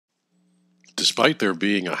Despite there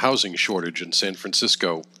being a housing shortage in San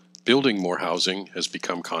Francisco, building more housing has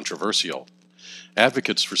become controversial.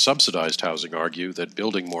 Advocates for subsidized housing argue that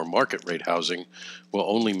building more market-rate housing will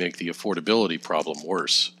only make the affordability problem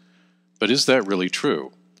worse. But is that really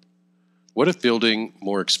true? What if building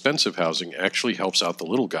more expensive housing actually helps out the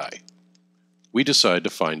little guy? We decide to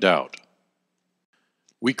find out.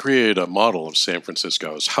 We created a model of San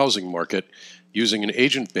Francisco's housing market using an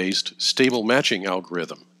agent-based stable matching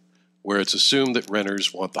algorithm, where it's assumed that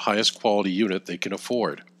renters want the highest quality unit they can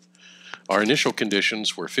afford. Our initial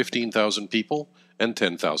conditions were 15,000 people and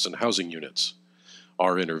 10,000 housing units.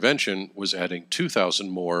 Our intervention was adding 2,000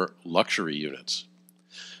 more luxury units.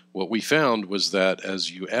 What we found was that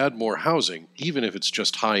as you add more housing, even if it's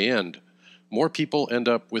just high-end, more people end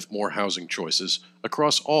up with more housing choices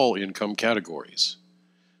across all income categories.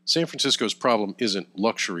 San Francisco's problem isn't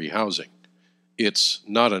luxury housing. It's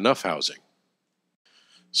not enough housing.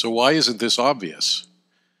 So why isn't this obvious?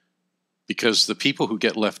 Because the people who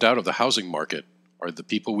get left out of the housing market are the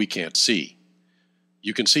people we can't see.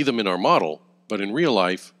 You can see them in our model, but in real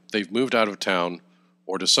life, they've moved out of town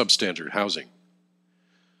or to substandard housing.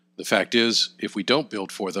 The fact is, if we don't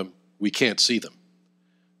build for them, we can't see them.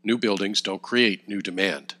 New buildings don't create new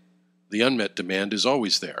demand. The unmet demand is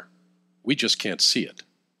always there. We just can't see it.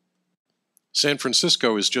 San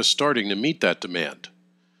Francisco is just starting to meet that demand.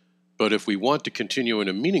 But if we want to continue in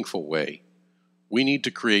a meaningful way, we need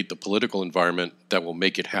to create the political environment that will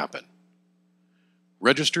make it happen.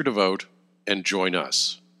 Register to vote and join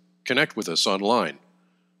us. Connect with us online.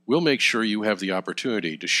 We'll make sure you have the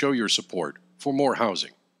opportunity to show your support for more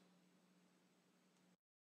housing.